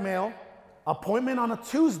direct mail, appointment on a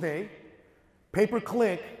Tuesday, pay per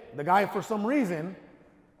click. The guy, for some reason,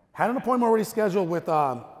 had an appointment already scheduled with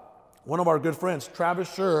one of our good friends, Travis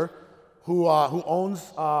Scher, who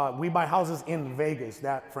owns We Buy Houses in Vegas,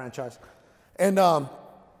 that franchise. And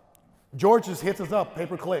George just hits us up, pay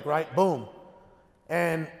per click, right? Boom.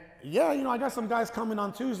 And yeah, I got some guys coming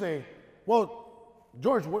on Tuesday. Well,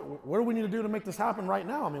 George, what do we need to do to make this happen right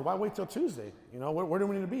now? I mean, why wait till Tuesday? Where do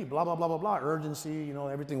we need to be? Blah, blah, blah, blah, blah. Urgency,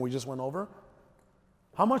 everything we just went over.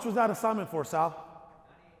 How much was that assignment for, Sal?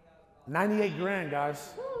 98 grand,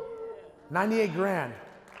 guys. 98 grand.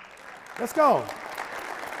 Let's go.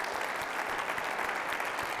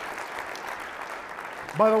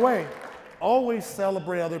 By the way, always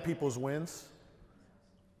celebrate other people's wins.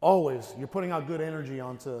 Always. You're putting out good energy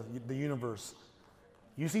onto the universe.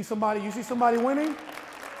 You see somebody winning?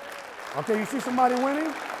 Okay, you see somebody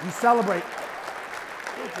winning? You celebrate.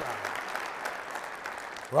 Good job.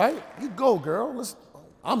 Right? You go, girl.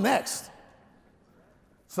 I'm next.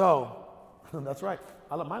 So, that's right.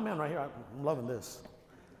 I love my man right here. I'm loving this.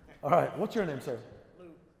 All right, what's your name, sir?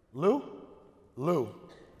 Lou. Lou?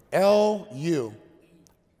 L-U.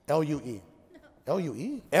 L-U-E.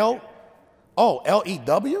 L-U-E?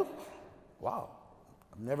 L-E-W? Wow.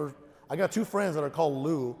 I got 2 friends that are called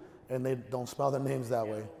Lou, and they don't spell their names that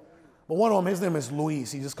way. But one of them, his name is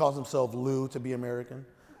Luis. He just calls himself Lou to be American.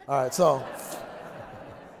 All right, so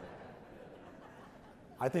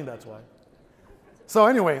I think that's why. So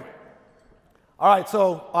anyway, all right,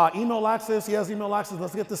 so email access, he has email access.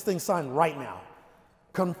 Let's get this thing signed right now.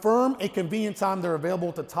 Confirm a convenient time they're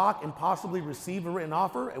available to talk and possibly receive a written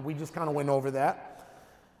offer, and we just kind of went over that.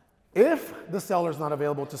 If the seller's not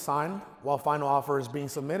available to sign while final offer is being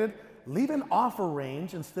submitted, leave an offer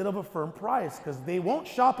range instead of a firm price, because they won't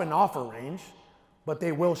shop an offer range, but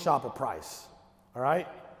they will shop a price, all right?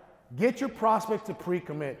 Get your prospect to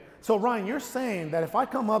pre-commit. So Ryan, you're saying that if I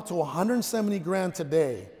come up to 170 grand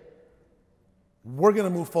today, we're gonna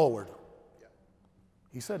move forward? Yeah.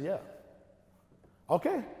 He said, yeah.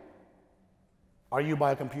 Okay. Are you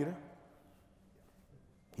by a computer?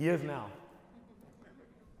 He is now.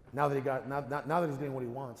 Now that he's getting what he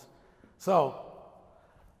wants. So,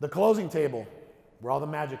 the closing table, where all the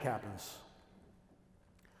magic happens.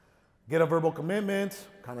 Get a verbal commitment,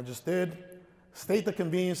 kind of just did. State the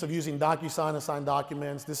convenience of using DocuSign and signed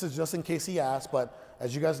documents. This is just in case he asks, but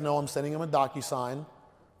as you guys know, I'm sending him a DocuSign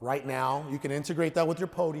right now. You can integrate that with your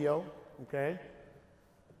Podio, okay?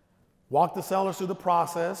 Walk the seller through the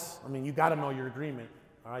process. I mean, you gotta know your agreement,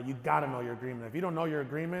 all right? You gotta know your agreement. If you don't know your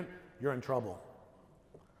agreement, you're in trouble.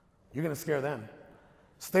 You're gonna scare them.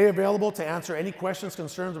 Stay available to answer any questions,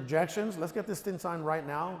 concerns, objections. Let's get this thing signed right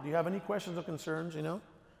now. Do you have any questions or concerns, you know?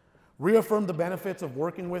 Reaffirm the benefits of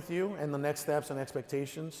working with you and the next steps and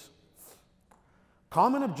expectations.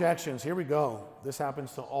 Common objections, here we go. This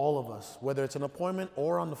happens to all of us, whether it's an appointment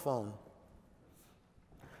or on the phone.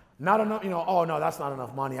 Not enough, you know, oh no, that's not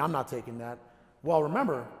enough money, I'm not taking that. Well,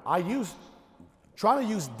 remember, try to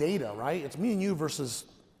use data, right? It's me and you versus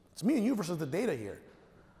the data here.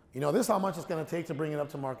 You know, this is how much it's gonna take to bring it up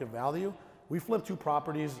to market value. We flipped 2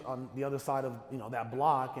 properties on the other side of, you know, that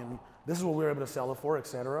block, and this is what we were able to sell it for, et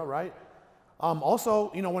cetera, right?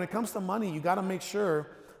 Also, you know, when it comes to money, you gotta make sure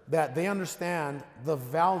that they understand the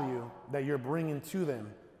value that you're bringing to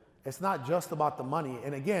them. It's not just about the money.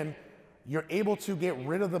 And again, you're able to get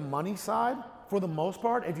rid of the money side for the most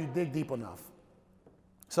part if you dig deep enough.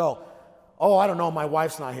 So, oh, I don't know, my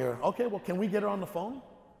wife's not here. Okay, well, can we get her on the phone,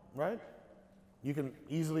 right? You can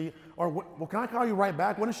easily, or well, can I call you right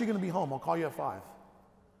back? When is she gonna be home? I'll call you at 5.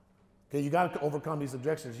 Okay, you gotta overcome these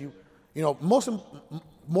objections. You know,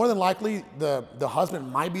 more than likely, the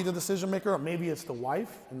husband might be the decision maker, or maybe it's the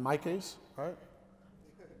wife, in my case, right?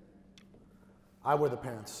 I wear the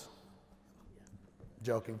pants.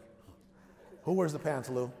 Joking. Who wears the pants,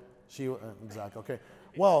 Lou? She, exactly, okay.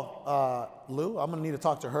 Well, Lou, I'm gonna need to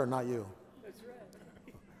talk to her, not you. That's right.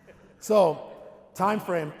 So, time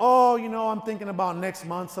frame. Oh, you know, I'm thinking about next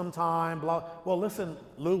month sometime, blah. Well, listen,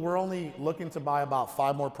 Lou, we're only looking to buy about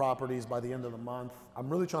 5 more properties by the end of the month. I'm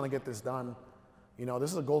really trying to get this done. You know,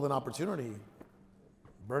 this is a golden opportunity.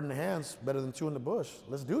 Bird in the hand's better than 2 in the bush.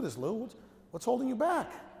 Let's do this, Lou. What's holding you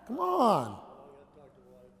back? Come on.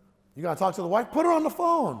 You gotta talk to the wife? Put her on the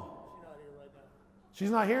phone. She's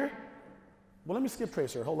not here? Well, let me skip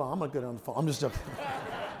trace her. Hold on, I'm gonna get her on the phone. I'm just joking.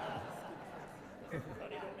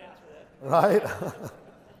 Right?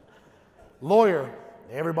 Lawyer.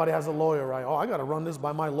 Everybody has a lawyer, right? Oh, I got to run this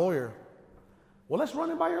by my lawyer. Well, let's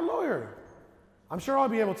run it by your lawyer. I'm sure I'll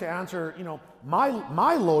be able to answer, you know,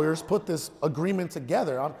 my lawyers put this agreement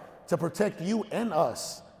together to protect you and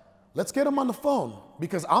us. Let's get him on the phone,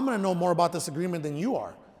 because I'm going to know more about this agreement than you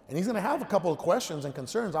are. And he's going to have a couple of questions and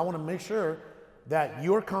concerns. I want to make sure that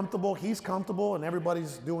you're comfortable, he's comfortable, and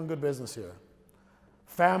everybody's doing good business here.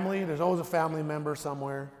 Family, there's always a family member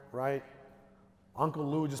somewhere, right? Uncle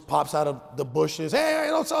Lou just pops out of the bushes. Hey,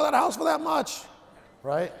 don't sell that house for that much,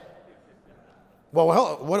 right?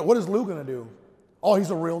 Well, what is Lou gonna do? Oh,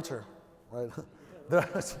 he's a realtor, right? Yeah,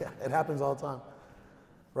 it happens all the time,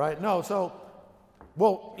 right? No, so,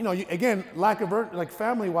 well, you know, again, lack of, like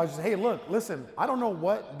family-wise, hey, look, listen, I don't know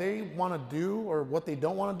what they wanna do or what they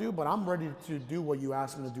don't wanna do, but I'm ready to do what you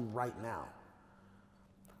asked me to do right now.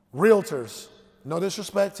 Realtors, no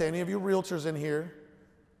disrespect to any of you realtors in here,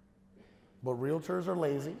 but realtors are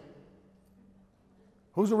lazy.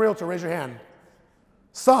 Who's a realtor? Raise your hand.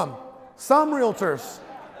 Some realtors.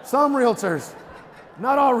 Some realtors.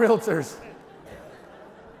 Not all realtors.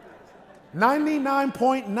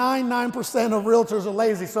 99.99% of realtors are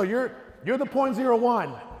lazy. So you're the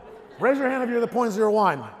 0.01. Raise your hand if you're the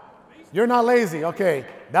 0.01. You're not lazy. Okay.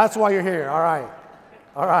 That's why you're here. All right.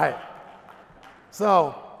 All right.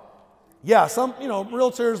 So, yeah, some, you know,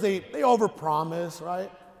 realtors, they overpromise,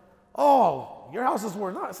 right? Oh, your house is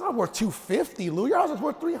worth, it's not worth 250, Lou. Your house is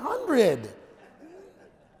worth 300.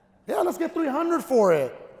 Yeah, let's get 300 for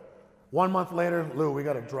it. 1 month later, Lou, we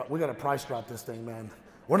gotta price drop this thing, man.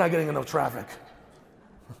 We're not getting enough traffic.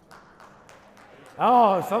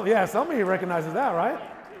 Oh, so, yeah, somebody recognizes that, right?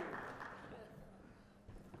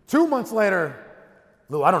 2 months later,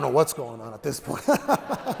 Lou, I don't know what's going on at this point.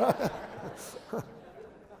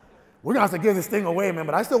 We're gonna have to give this thing away, man,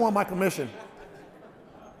 but I still want my commission.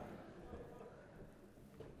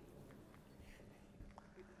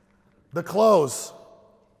 The close.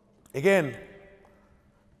 Again,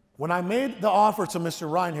 when I made the offer to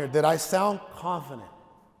Mr. Ryan here, did I sound confident?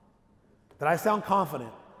 Did I sound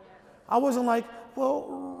confident? I wasn't like,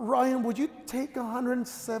 well, Ryan, would you take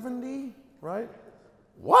 170, right?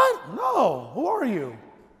 What? No, who are you?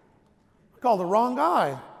 I called the wrong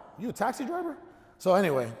guy. You a taxi driver? So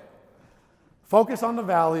anyway, focus on the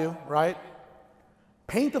value, right?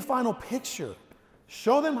 Paint the final picture.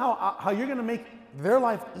 Show them how you're gonna make their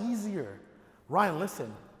life easier. Ryan,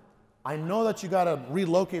 listen, I know that you gotta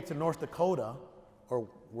relocate to North Dakota, or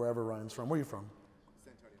wherever Ryan's from. Where are you from?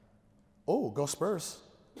 San Antonio. Oh, go Spurs.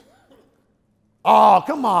 Oh,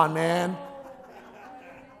 come on, man.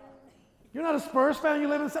 You're not a Spurs fan? You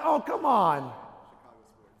live in... Oh, come on.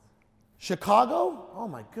 Chicago? Oh,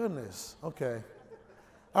 my goodness. Okay.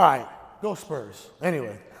 All right. Go Spurs.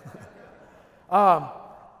 Anyway.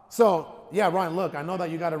 So, yeah, Ryan, look, I know that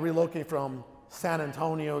you got to relocate from San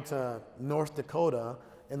Antonio to North Dakota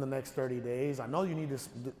in the next 30 days. I know you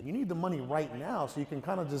need the money right now so you can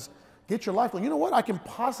kind of just get your life going. You know what? I can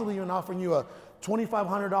possibly even offer you a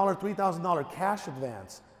 $2,500, $3,000 cash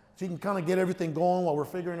advance. So you can kind of get everything going while we're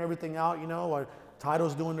figuring everything out, you know, while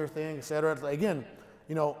title's doing their thing, et cetera. Again,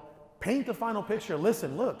 you know, paint the final picture.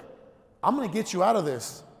 Listen, look, I'm going to get you out of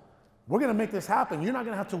this. We're going to make this happen. You're not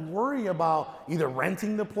going to have to worry about either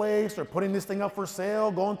renting the place or putting this thing up for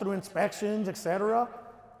sale, going through inspections, et cetera.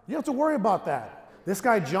 You don't have to worry about that. This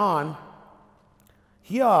guy, John,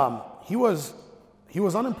 he was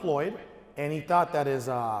unemployed, and he thought that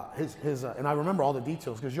and I remember all the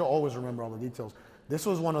details because you'll always remember all the details. This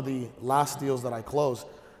was one of the last deals that I closed.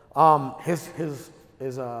 His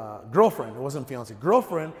girlfriend, it wasn't fiance,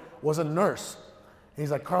 girlfriend was a nurse. And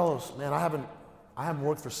he's like, Carlos, man, I haven't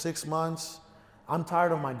worked for 6 months. I'm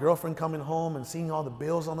tired of my girlfriend coming home and seeing all the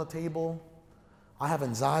bills on the table. I have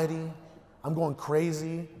anxiety. I'm going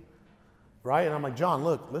crazy, right? And I'm like, John,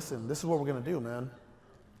 look, listen, this is what we're gonna do, man.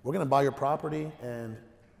 We're gonna buy your property and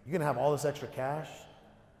you're gonna have all this extra cash.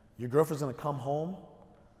 Your girlfriend's gonna come home.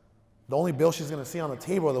 The only bill she's gonna see on the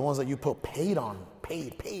table are the ones that you put paid on.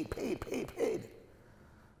 Paid.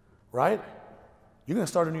 Right? You're gonna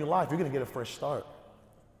start a new life. You're gonna get a fresh start.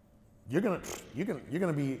 You're gonna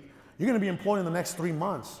be employed in the next 3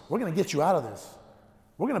 months. We're gonna get you out of this.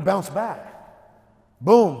 We're gonna bounce back.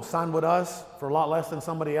 Boom, signed with us for a lot less than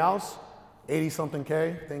somebody else. 80-something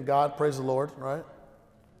K, thank God, praise the Lord, right?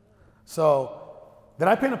 So, did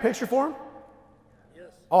I paint a picture for him? Yes.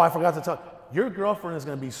 Oh, I forgot to tell. Your girlfriend is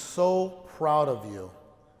gonna be so proud of you.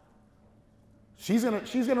 She's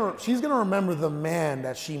gonna remember the man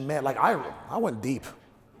that she met. Like I went deep.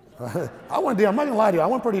 I went deep. I'm not gonna lie to you. I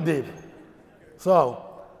went pretty deep. So,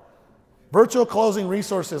 virtual closing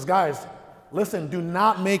resources, guys. Listen, do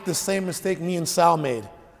not make the same mistake me and Sal made.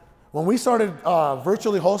 When we started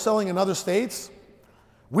virtually wholesaling in other states,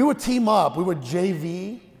 we would team up. We would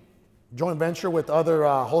JV, joint venture with other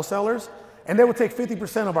wholesalers, and they would take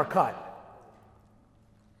 50% of our cut.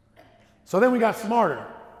 So then we got smarter.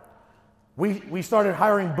 We started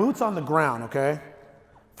hiring boots on the ground, okay?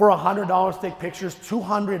 For $100, take pictures,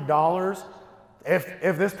 $200.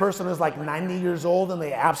 If this person is like 90 years old and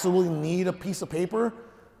they absolutely need a piece of paper,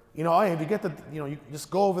 you know, hey, if you get the, you know, you just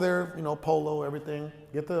go over there, you know, polo, everything,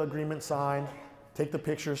 get the agreement signed, take the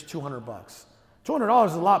pictures, $200. $200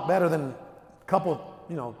 is a lot better than a couple,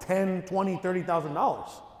 you know, $10, $20, $30,000,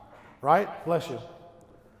 right? Bless you.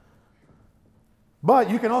 But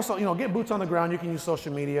you can also, you know, get boots on the ground. You can use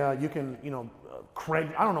social media. You can, you know,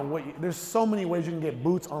 I don't know what, there's so many ways you can get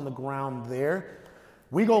boots on the ground there.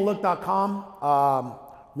 WeGoLook.com,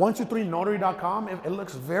 123notary.com, it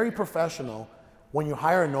looks very professional when you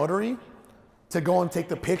hire a notary to go and take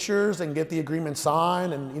the pictures and get the agreement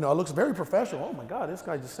signed. And, you know, it looks very professional. Oh my God, this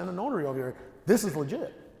guy just sent a notary over here. This is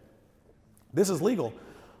legit. This is legal.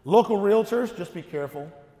 Local realtors, just be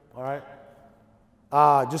careful, all right?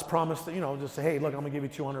 Just promise that, you know, just say, hey, look, I'm gonna give you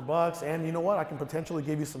 $200, and you know what? I can potentially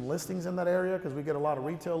give you some listings in that area because we get a lot of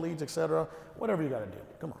retail leads, etc. Whatever you gotta do.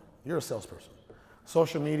 Come on, you're a salesperson.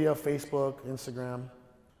 Social media, Facebook, Instagram.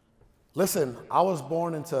 Listen, I was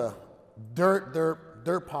born into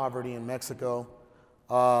dirt poverty in Mexico.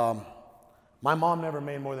 My mom never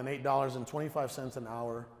made more than $8.25 an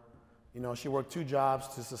hour. You know, she worked 2 jobs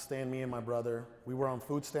to sustain me and my brother. We were on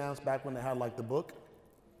food stamps back when they had like the book,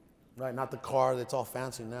 right? Not the car that's all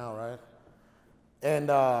fancy now, right? And,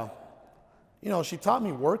 you know, she taught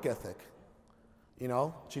me work ethic. You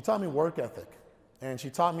know, she taught me work ethic. And she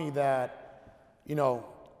taught me that, you know,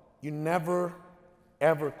 you never,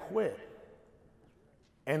 ever quit.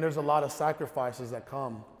 And there's a lot of sacrifices that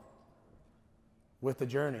come with the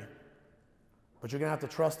journey. But you're going to have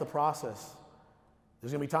to trust the process.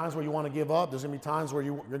 There's going to be times where you want to give up. There's going to be times where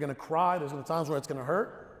you're going to cry. There's going to be times where it's going to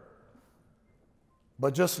hurt.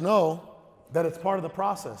 But just know that it's part of the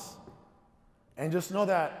process. And just know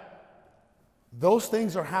that those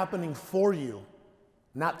things are happening for you,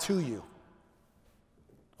 not to you.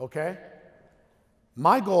 Okay?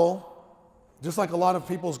 My goal, just like a lot of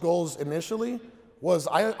people's goals initially, was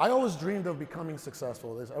I always dreamed of becoming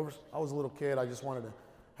successful. I was a little kid. I just wanted to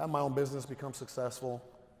have my own business, become successful.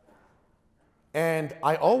 And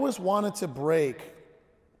I always wanted to break,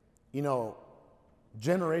 you know,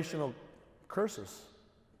 generational curses.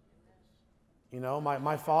 You know,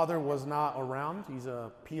 my father was not around. He's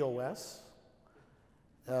a POS.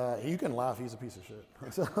 You can laugh. He's a piece of shit.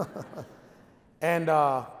 And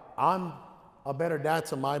I'm a better dad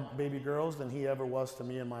to my baby girls than he ever was to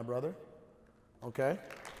me and my brother. Okay?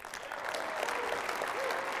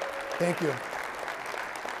 Thank you.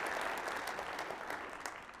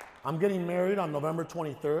 I'm getting married on November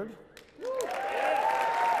 23rd.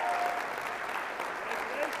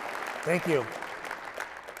 Thank you.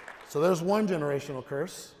 So there's one generational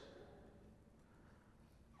curse.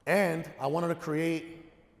 And I wanted to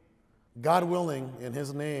create, God willing, in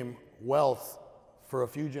his name, wealth for a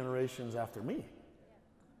few generations after me.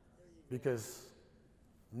 Because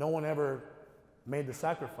no one ever made the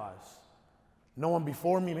sacrifice. No one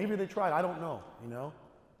before me, maybe they tried, I don't know, you know.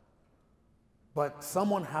 But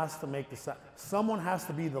someone has to make someone has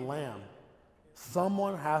to be the lamb.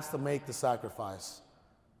 Someone has to make the sacrifice.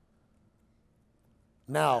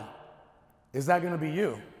 Now, is that going to be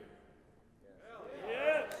you?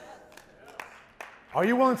 Are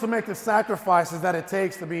you willing to make the sacrifices that it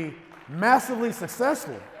takes to be massively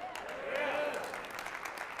successful?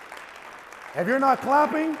 If you're not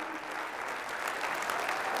clapping,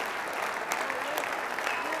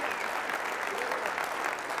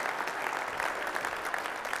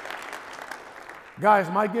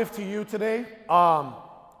 guys, my gift to you today,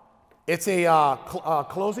 it's a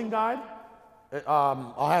closing guide.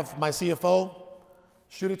 I'll have my CFO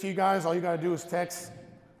shoot it to you guys. All you got to do is text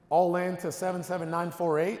all in to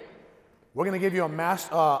 77948. We're going to give you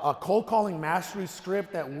a cold calling mastery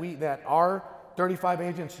script that our 35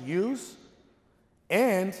 agents use.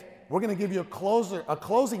 And we're going to give you a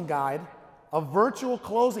closing guide, a virtual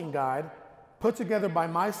closing guide put together by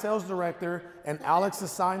my sales director and Alex's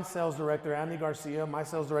assigned sales director, Andy Garcia, my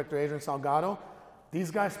sales director, Adrian Salgado.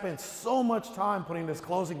 These guys spent so much time putting this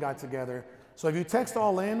closing guide together. So if you text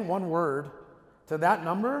all in, one word, to that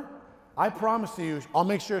number, I promise to you, I'll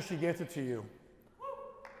make sure she gets it to you.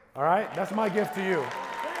 All right? That's my gift to you.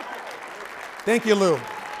 Thank you, Lou.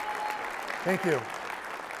 Thank you.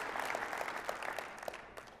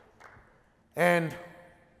 And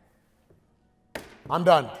I'm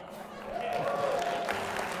done.